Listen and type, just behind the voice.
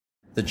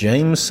The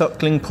James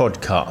Suckling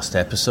Podcast,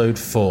 Episode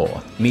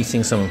 4,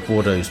 meeting some of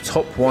Bordeaux's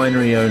top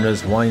winery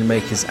owners,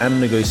 winemakers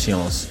and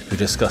negociants who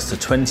discuss the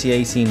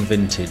 2018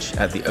 vintage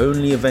at the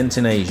only event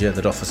in Asia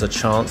that offers a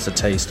chance to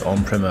taste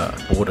en primeur,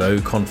 Bordeaux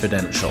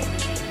Confidential.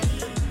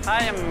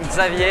 Hi, I'm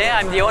Xavier.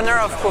 I'm the owner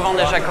of Couvent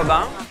de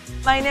Jacobin.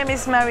 My name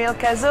is Marielle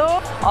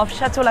Cazot of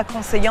Château La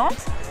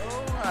Conseillante.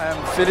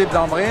 I'm Philippe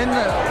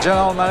Dambrine,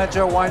 General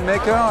Manager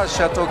Winemaker at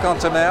Château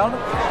Cantemerle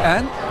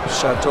and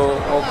Château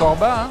Au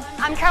Corbin.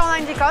 I'm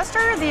Caroline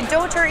DeCoster, the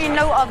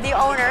daughter-in-law of the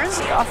owners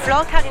of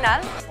Flore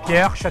Cardinal.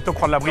 Pierre, Château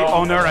Croix-de-l'Abri,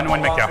 owner and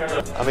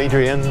winemaker. I'm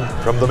Adrien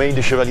from Domaine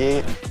de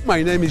Chevalier.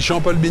 My name is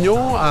Jean-Paul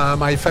Bignon.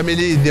 My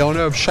family is the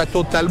owner of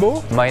Château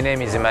Talbot. My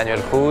name is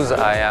Emmanuel Cruz.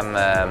 I am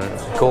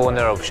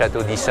co-owner of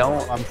Château d'Isson.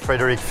 I'm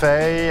Frédéric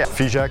Fay.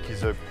 Figeac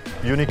is a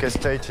unique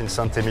estate in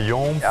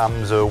Saint-Émilion. I'm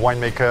the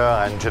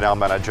winemaker and general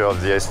manager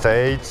of the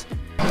estate.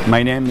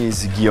 My name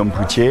is Guillaume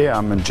Poutier.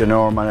 I'm a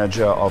general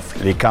manager of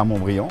Les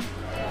Carmes-Montbriand.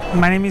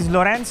 My name is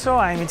Lorenzo,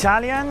 I'm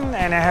Italian,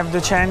 and I have the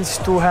chance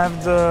to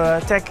have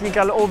the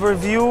technical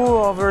overview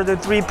over the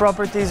three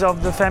properties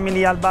of the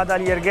family Albada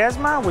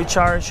Liergesma, which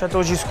are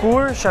Château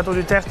Giscourt, Château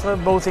du Tertre,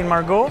 both in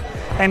Margaux,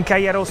 and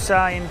Caia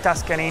Rossa in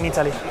Tuscany, in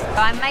Italy.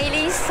 I'm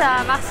Maëlys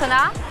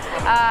Marsona.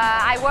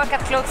 I work at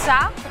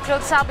Claude-Sart.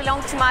 Claude-Sart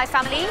belongs to my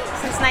family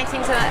since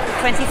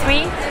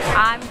 1923.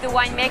 I'm the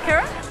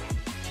winemaker.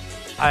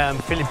 I am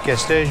Philippe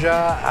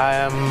Casteja. I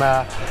am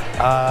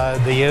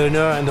the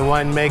owner and the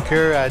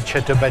winemaker at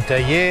Château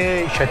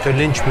Bataillé, Château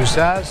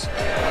Lynch-Moussas,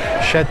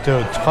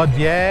 Château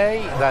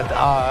Trotevieille, that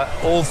are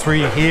all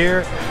three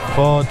here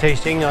for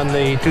tasting on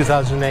the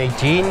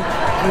 2018,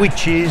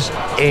 which is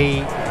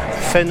a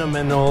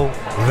phenomenal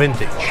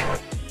vintage.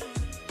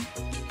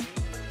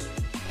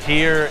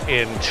 Here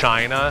in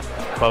China,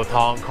 both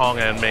Hong Kong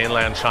and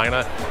mainland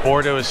China,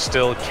 Bordeaux is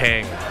still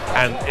king,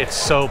 and it's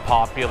so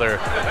popular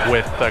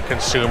with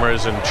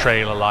consumers and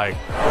trade alike.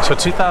 So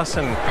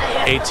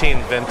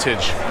 2018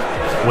 vintage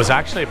was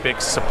actually a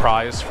big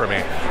surprise for me.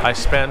 I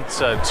spent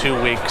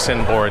 2 weeks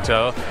in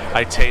Bordeaux.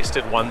 I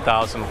tasted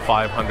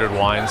 1,500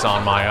 wines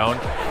on my own,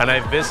 and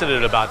I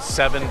visited about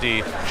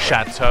 70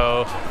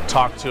 chateaux,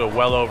 talked to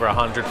well over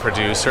 100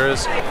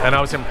 producers, and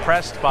I was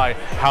impressed by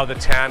how the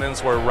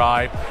tannins were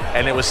ripe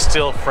and it was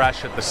still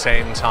fresh at the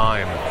same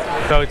time.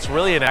 So it's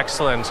really an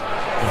excellent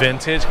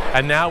vintage,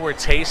 and now we're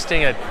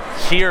tasting it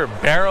here,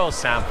 barrel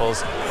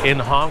samples in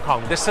Hong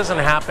Kong. This doesn't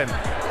happen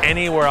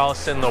anywhere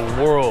else in the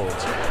world.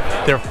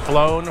 They're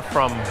flown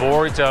from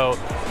Bordeaux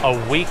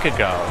a week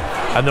ago,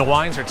 and the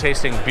wines are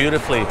tasting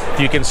beautifully.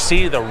 You can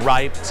see the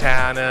ripe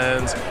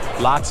tannins,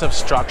 lots of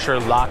structure,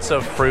 lots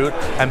of fruit,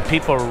 and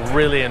people are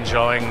really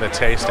enjoying the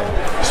tasting.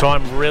 So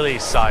I'm really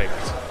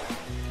psyched.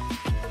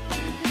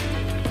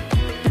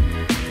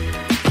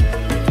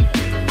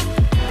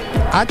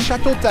 At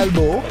Château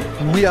Talbot,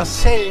 we are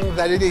saying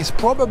that it is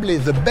probably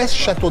the best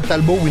Château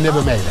Talbot we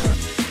never made.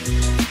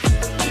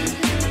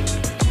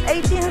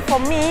 18 for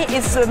me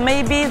is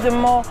maybe the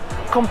more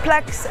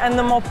complex and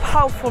the more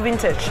powerful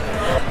vintage.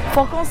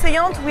 For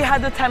Conseillante, we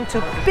had the time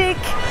to pick,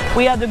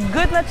 we had a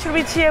good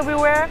maturity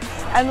everywhere,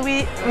 and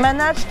we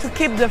managed to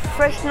keep the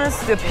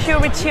freshness, the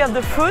purity of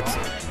the fruit.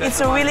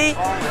 It's a really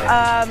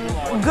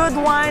good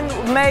wine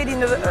made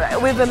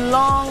with a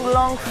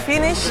long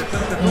finish,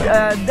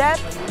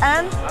 depth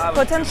and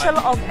potential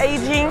of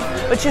aging,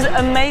 which is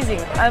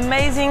amazing.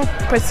 Amazing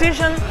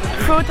precision,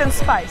 fruit and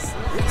spice.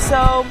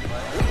 So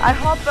I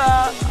hope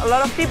a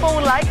lot of people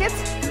will like it.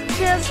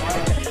 Cheers!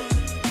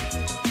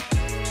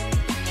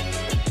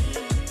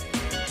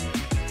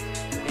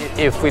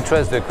 If we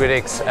trust the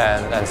critics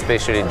and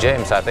especially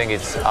James, I think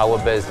it's our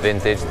best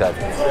vintage that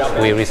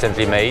we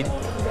recently made.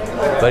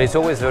 But it's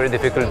always very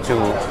difficult to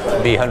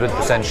be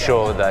 100%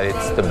 sure that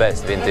it's the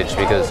best vintage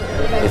because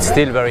it's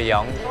still very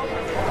young.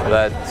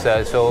 But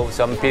so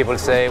some people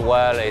say,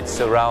 well,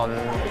 it's around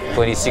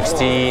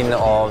 2016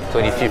 or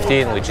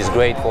 2015, which is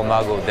great for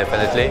Margaux,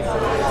 definitely.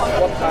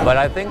 But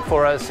I think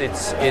for us,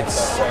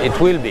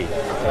 it will be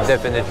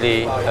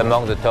definitely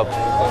among the top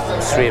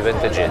 3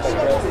 vintages.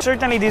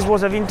 Certainly, this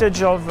was a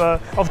vintage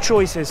of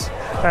choices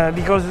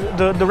because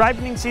the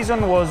ripening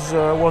season was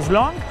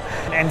long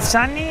and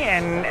sunny,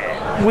 and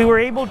we were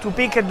able to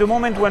pick at the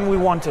moment when we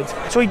wanted.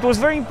 So it was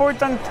very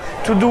important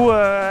to do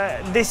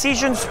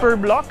decisions per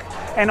block,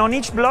 and on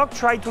each block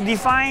try to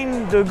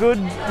define the good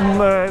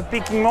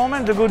picking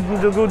moment, the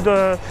good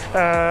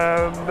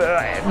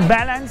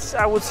balance,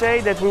 I would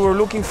say, that we were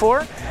looking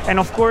for. And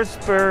of course,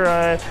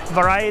 per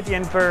variety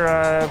and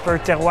per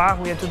terroir,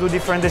 we had to do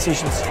different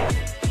decisions.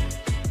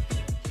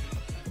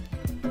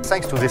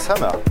 Thanks to this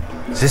summer.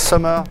 This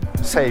summer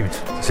saved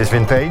this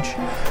vintage,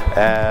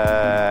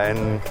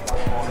 and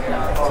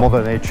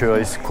Mother Nature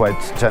is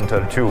quite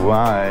gentle too,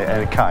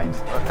 and kind,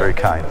 very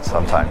kind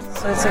sometimes.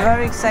 So it's a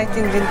very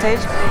exciting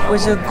vintage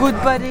with a good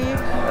body,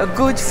 a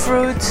good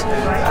fruit,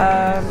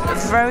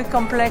 very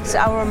complex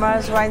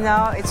aromas right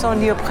now. It's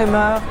only a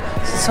Primeur,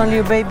 it's only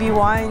a baby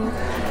wine.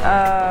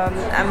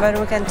 and then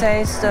we can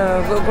taste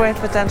great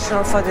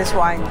potential for this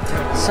wine.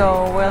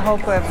 So we'll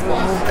hope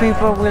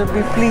people will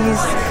be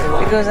pleased,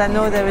 because I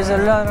know there is a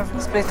lot of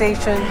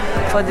expectation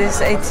for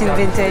this 18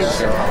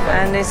 vintage,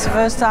 and it's the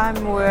first time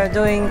we're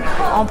doing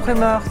en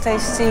primeur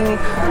tasting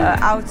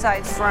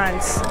outside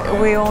France.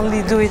 We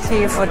only do it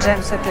here for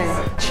James Seppi.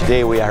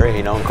 Today we are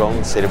in Hong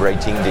Kong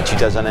celebrating the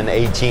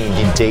 2018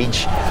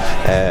 vintage,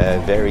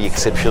 very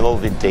exceptional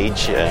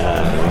vintage.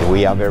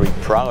 We are very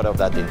proud of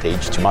that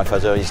vintage. To my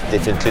father, it's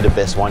definitely the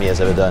best one he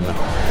has ever done.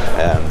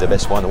 The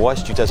best one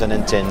was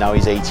 2010, now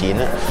is 18,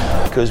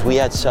 because we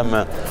had some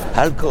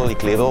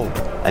alcoholic level,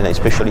 and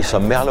especially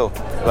some Merlot,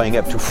 going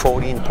up to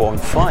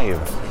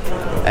 14.5.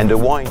 And the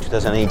wine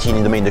 2018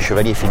 in the Domaine de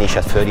Chevalier finished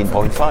at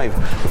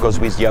 13.5, because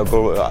with the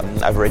alcohol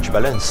average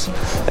balance,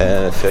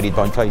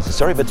 13.5 is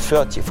sorry, but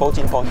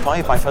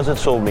 14.5 my father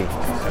told me.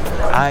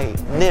 I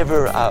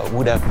never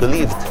would have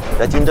believed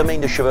that in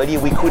Domaine de Chevalier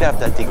we could have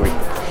that degree.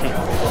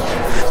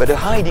 But a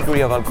high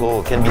degree of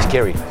alcohol can be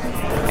scary.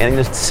 And in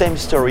the same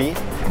story,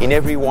 in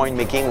every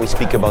winemaking we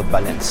speak about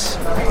balance.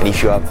 And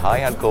if you have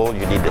high alcohol,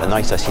 you need a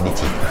nice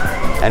acidity.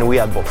 And we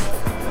had both.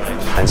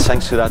 And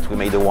thanks to that, we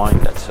made a wine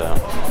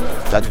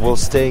that will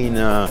stay in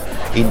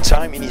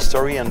time, in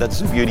history, and that's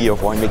the beauty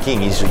of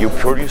winemaking, is you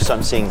produce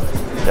something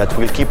that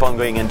will keep on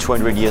going, and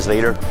 200 years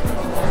later,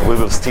 we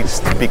will still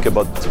speak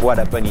about what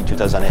happened in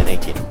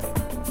 2018.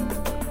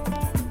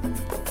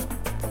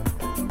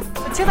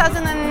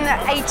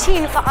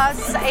 2018 for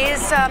us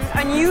is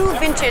a new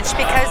vintage,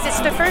 because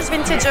it's the first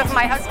vintage of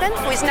my husband,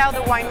 who is now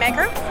the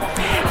winemaker.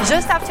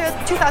 Just after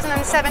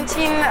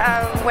 2017,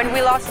 when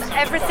we lost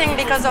everything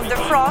because of the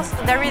frost,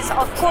 there is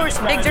of course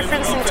a big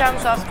difference in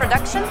terms of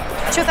production.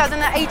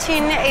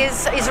 2018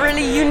 is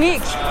really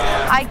unique.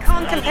 I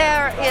can't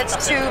compare it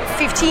to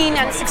 15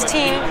 and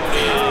 16.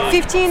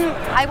 15,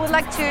 I would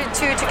like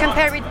to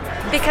compare it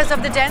because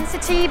of the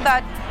density,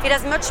 but it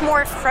has much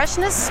more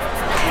freshness.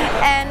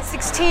 And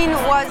 16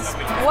 was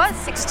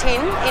 16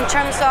 in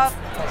terms of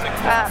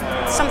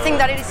something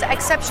that is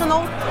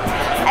exceptional.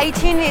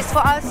 18 is for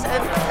us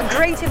a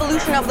great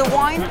evolution of the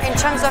wine in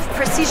terms of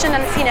precision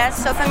and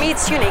finesse. So for me,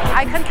 it's unique.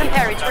 I can't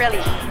compare it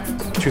really.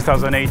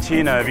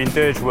 2018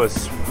 vintage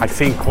was, I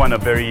think, one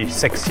of very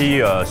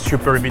sexy,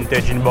 super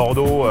vintage in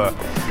Bordeaux.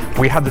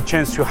 We had the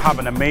chance to have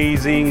an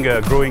amazing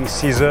growing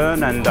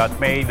season, and that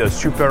made a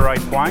super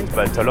ripe wine,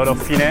 but a lot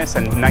of finesse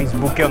and nice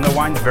bouquet on the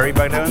wine, very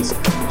balanced,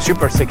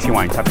 super sexy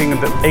wines. I think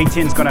the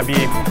 18 is going to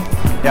be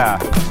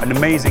an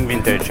amazing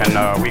vintage,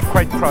 and we're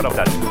quite proud of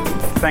that.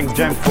 Thanks,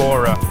 Jem,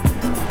 for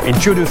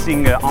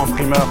introducing en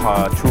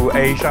primeur to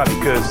Asia,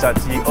 because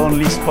that's the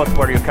only spot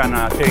where you can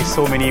taste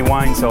so many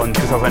wines on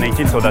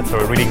 2018, so that's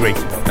really great.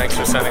 Thanks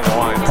for sending the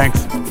wine.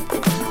 Thanks.